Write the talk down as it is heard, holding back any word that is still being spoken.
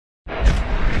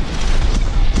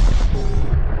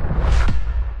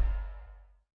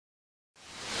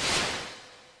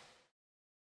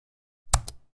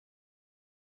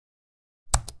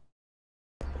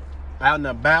out and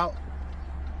about.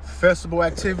 Festival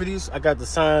activities. I got the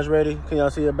signs ready. Can y'all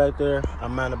see it back there?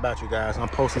 I'm out and about, you guys. I'm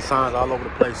posting signs all over the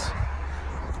place.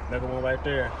 Another one right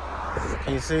there.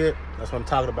 Can you see it? That's what I'm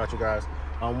talking about, you guys.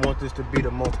 I want this to be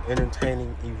the most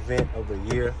entertaining event of the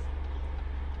year.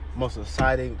 Most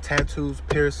exciting tattoos,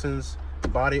 piercings,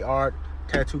 body art,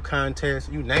 tattoo contests,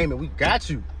 you name it, we got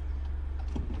you.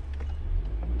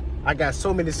 I got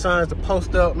so many signs to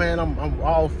post up, man. I'm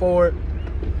all for it.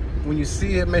 When you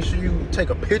see it, make sure you take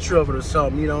a picture of it or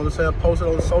something, you know what I'm saying? Post it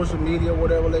on social media,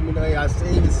 whatever, let me know, hey, I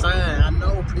see the sign. I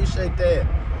know, appreciate that.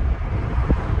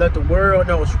 Let the world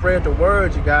know, spread the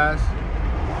word, you guys.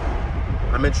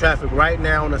 I'm in traffic right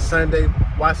now on a Sunday.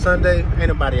 Why Sunday? Ain't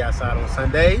nobody outside on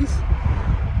Sundays.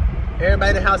 Everybody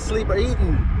in the house sleep or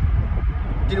eating.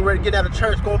 Getting ready to get out of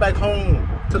church, going back home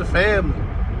to the family.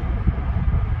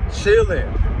 Chilling.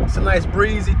 It's a nice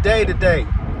breezy day today.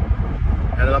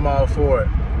 And I'm all for it.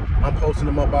 I'm posting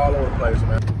them up all over the place,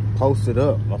 man. Post it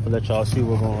up. I'm gonna let y'all see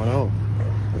what's going on.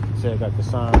 See, I got the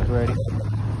signs ready.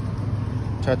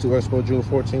 Tattoo Expo June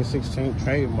 14, 16,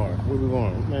 trademark. Where we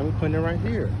going? Man, we putting it right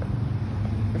here.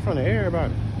 In front of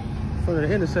everybody. In front of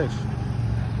the intersection.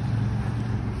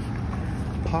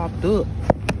 Popped up.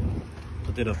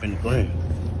 Put it up in the ground.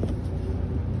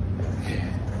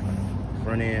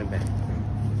 Front and back.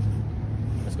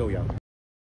 Let's go, y'all.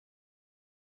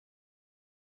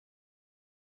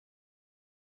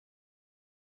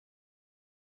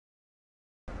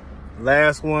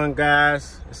 Last one,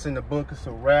 guys. It's in the book. It's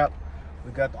a wrap.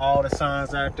 We got all the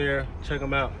signs out there. Check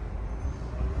them out.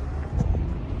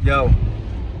 Yo,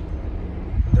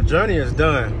 the journey is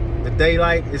done. The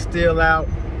daylight is still out.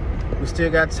 We still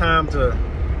got time to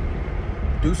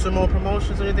do some more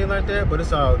promotions or anything like that, but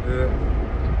it's all good.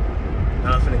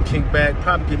 Now I'm finna kick back,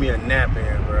 probably give me a nap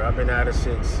in, bro. I've been out of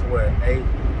since, what, 8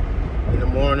 in the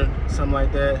morning, something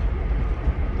like that.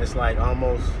 It's like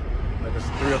almost, like it's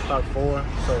 3 o'clock, 4,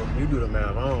 so you do the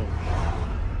math.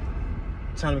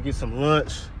 Time to get some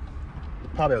lunch,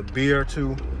 probably a beer or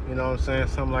two, you know what I'm saying?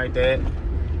 Something like that.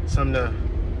 Something to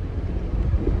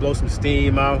blow some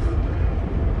steam off.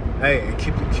 Hey, and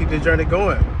keep the journey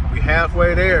going. We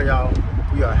halfway there, y'all.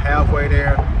 We are halfway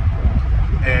there,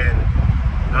 and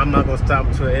I'm not gonna stop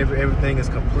until everything is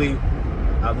complete.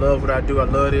 I love what I do. I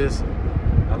love this.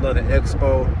 I love the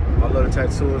expo. I love the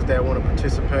tattooers that want to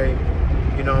participate.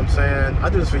 You know what I'm saying? I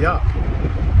do this for y'all,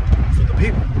 for the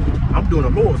people. I'm doing the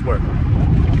Lord's work.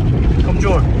 Come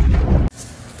join me.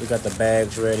 We got the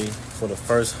bags ready for the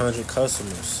first 100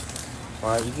 customers. All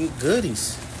right, you get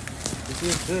goodies. You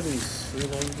get goodies. You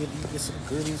know, you get some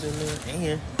goodies in there,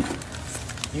 and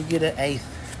you get an 1/8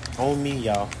 on me,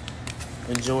 y'all.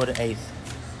 Enjoy the 1/8.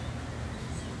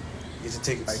 Get your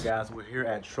tickets. All right, guys, we're here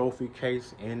at Trophy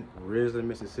Case in Risley,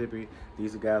 Mississippi.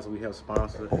 These are guys we have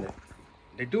sponsored, and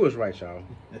they do us right, y'all.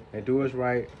 They do us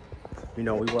right. You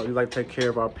know, we like to take care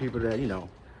of our people that, you know,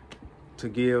 to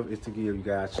give is to give, you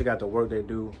guys. Check out the work they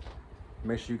do.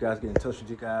 Make sure you guys get in touch with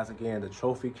you guys. Again, the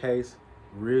Trophy Case,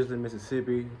 Risley,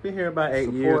 Mississippi. Been here about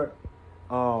 8 years.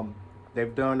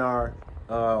 They've done our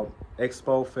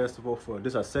Expo Festival for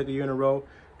this is our 2nd year in a row,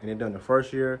 and they've done the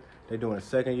 1st year. They're doing the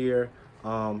 2nd year.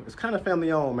 It's kind of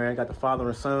family owned, man. Got the father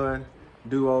and son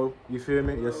duo. You feel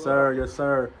me? Yes, sir. Yes,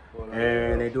 sir.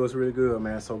 And they do us really good,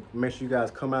 man. So make sure you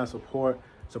guys come out and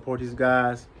support these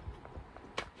guys.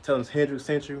 Tell them Hendrix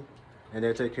sent you, and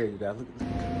they'll take care of you guys.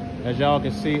 As y'all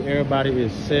can see, everybody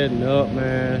is setting up,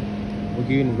 man. We're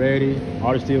getting ready.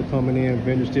 Artists still coming in,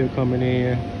 vendors still coming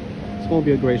in. It's gonna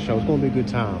be a great show. It's gonna be a good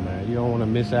time, man. You don't want to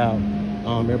miss out.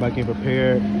 Everybody getting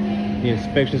prepared. The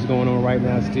inspections going on right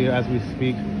now still as we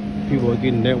speak. People are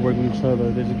getting networking with each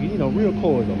other. There's, you know, real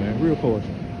cordial, man. Real cordial.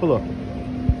 Pull up.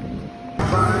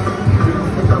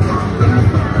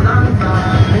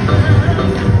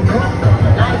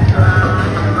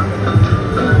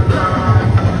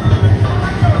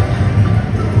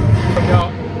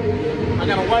 Y'all, I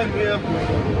got a wife here.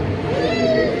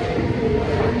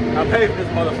 I paid for this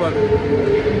motherfucker.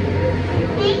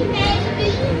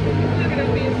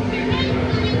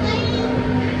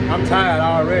 I'm tired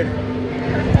already.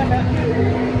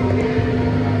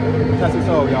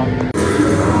 TattooSoul, y'all.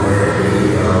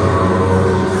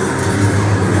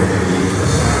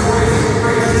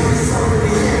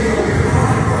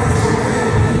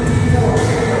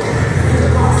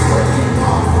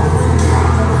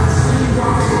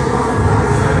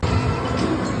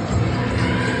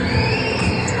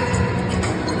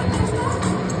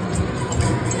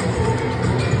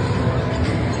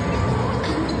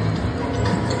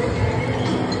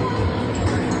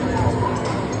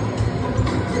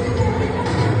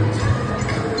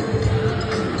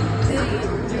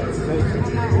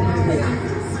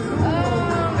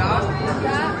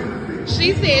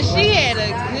 She said she had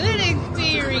a good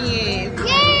experience.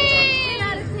 Yay! 10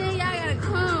 out of 10, y'all gotta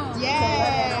come.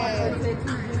 Yes.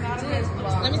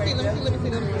 Let me see.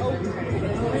 Oh.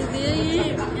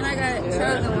 Resilient, and I got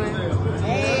another one.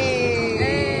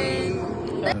 Hey.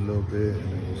 A little bit.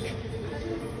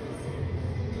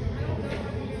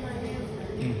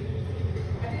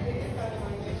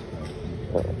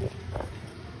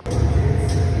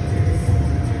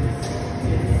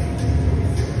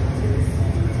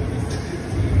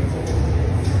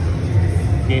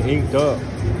 Getting inked up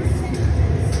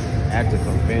at the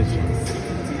convention.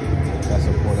 That's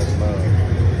support, that's love.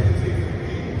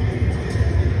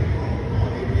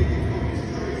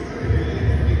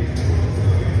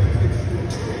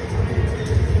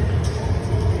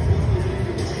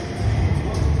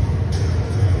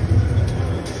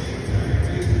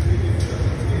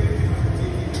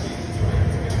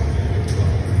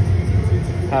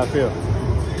 How I feel?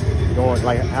 Going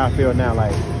like how I feel now,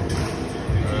 like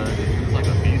It's like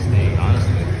a beast thing,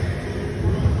 honestly.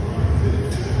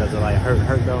 does it like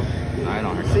hurt though? I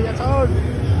don't hurt. See, I told you. Yeah,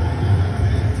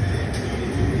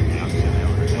 I'm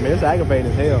chilling. I mean, it's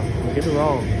aggravating as hell. Don't get me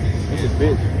wrong. It's a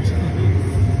bitch.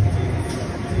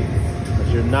 But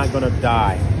you're not gonna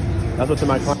die. That's what's in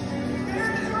my client.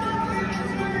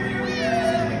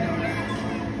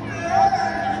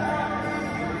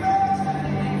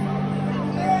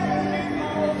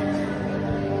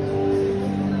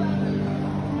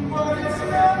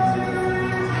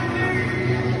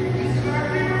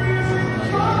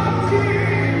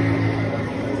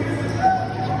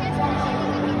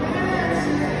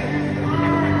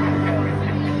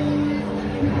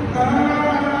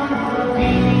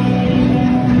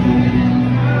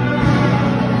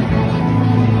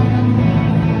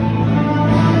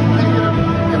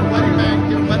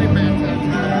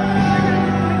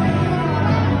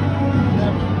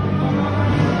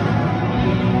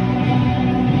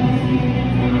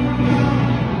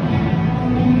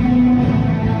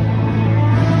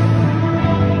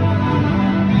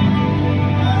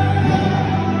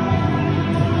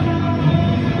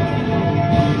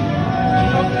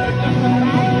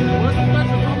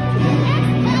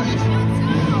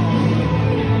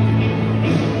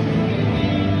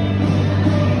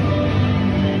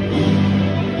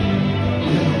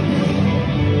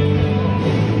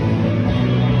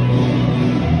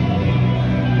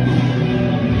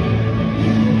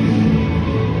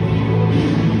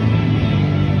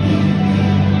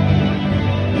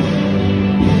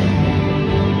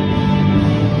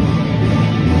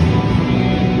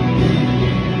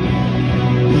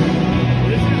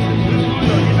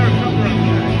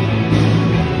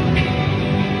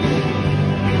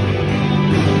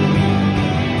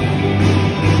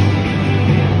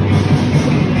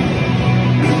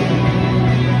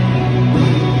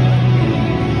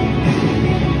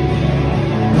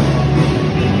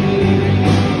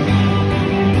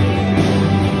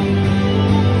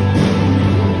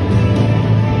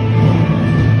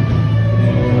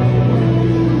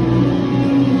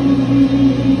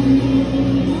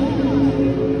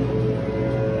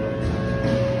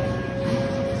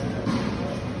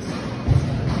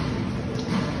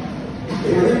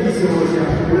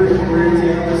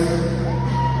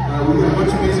 We have a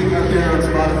bunch of music out there on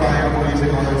Spotify, Apple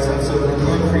Music, all that stuff, so I'd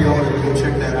love for y'all to go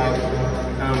check that out.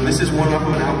 This is one off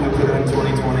of an album we put out in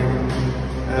 2020.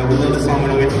 We love the song, we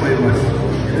don't get to play it much.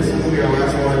 This is going to be our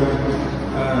last one.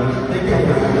 Thank y'all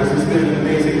for having us. It's been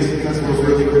amazing. This festival's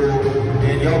really cool.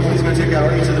 And y'all please go check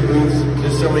out each of the booths.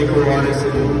 There's so many cool artists,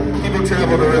 and people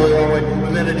traveled a really long way. We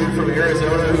met a dude from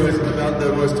Arizona who is about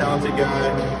the most talented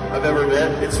guy I've ever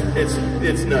met. It's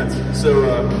nuts. So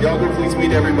y'all go please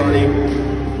meet everybody.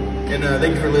 And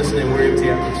thank you for listening. We're MT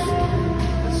Atlas.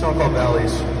 It's a song called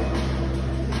Valleys.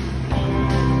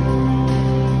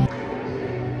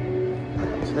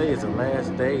 Today is the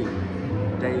last day,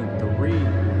 day 3, you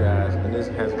guys, and this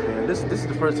is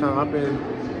the first time I've been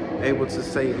able to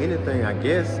say anything. I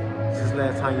guess this is the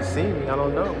last time you see me. I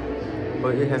don't know,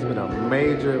 but it has been a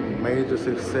major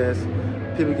success.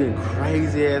 People getting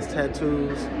crazy ass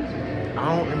tattoos.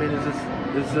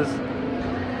 It's just.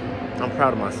 I'm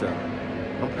proud of myself.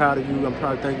 I'm proud of you.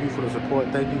 Thank you for the support.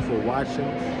 Thank you for watching.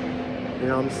 You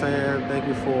know what I'm saying? Thank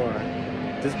you for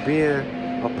just being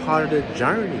a part of the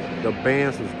journey. The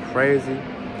bands was crazy.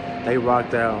 They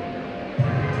rocked out.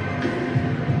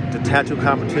 The tattoo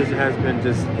competition has been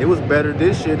it was better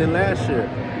this year than last year.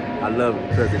 I love it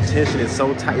because the tension is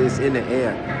so tight, it's in the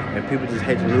air. And people just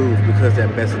hate to lose because they're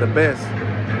best of the best.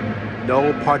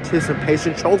 No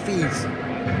participation trophies.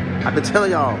 I've been telling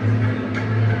y'all.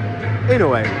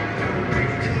 Anyway.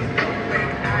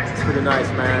 It's pretty nice,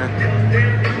 man.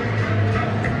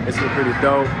 It's been pretty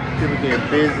dope. People getting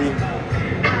busy.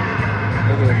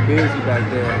 They're getting busy back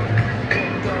there.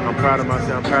 I'm proud of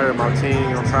myself. I'm proud of my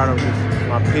team. I'm proud of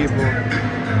my people.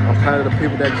 I'm proud of the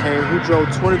people that came. Who drove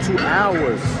 22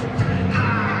 hours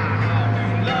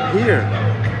here?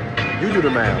 You do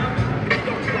the math.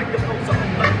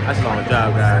 That's a long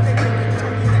job, guys.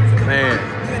 Man,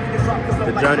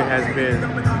 the journey has been,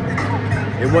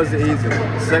 it wasn't easy.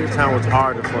 The second time was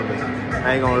harder for me.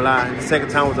 I ain't gonna lie. The second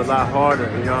time was a lot harder,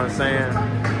 you know what I'm saying?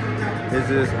 It's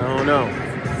just, I don't know,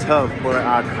 tough, but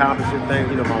I accomplished things.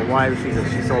 You know, my wife,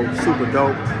 she's so super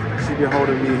dope. She been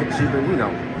holding me, she been, you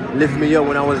know, lifting me up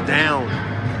when I was down.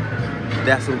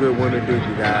 That's what good women do,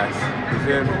 you guys. You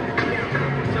feel me?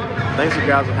 Thanks for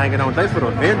guys for hanging on. Thanks for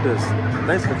the vendors.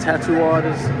 Thanks for tattoo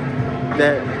artists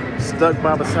that stuck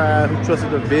by the side, who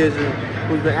trusted the vision,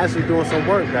 who's been actually doing some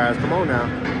work, guys. Come on now.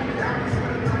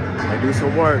 They do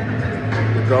some work.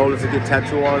 The goal is to get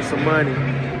tattoo artists some money.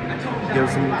 Give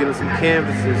them some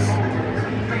canvases.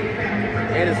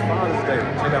 And it's Father's Day.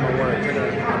 Check out my work. Check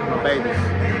out my babies.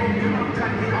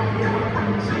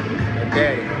 And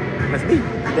daddy. That's me,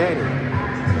 daddy.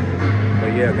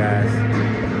 But yeah, guys.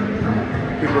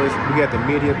 People, we got the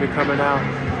media been coming out.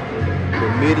 The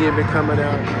media been coming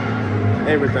out.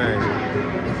 Everything.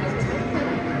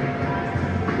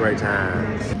 Great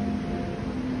times.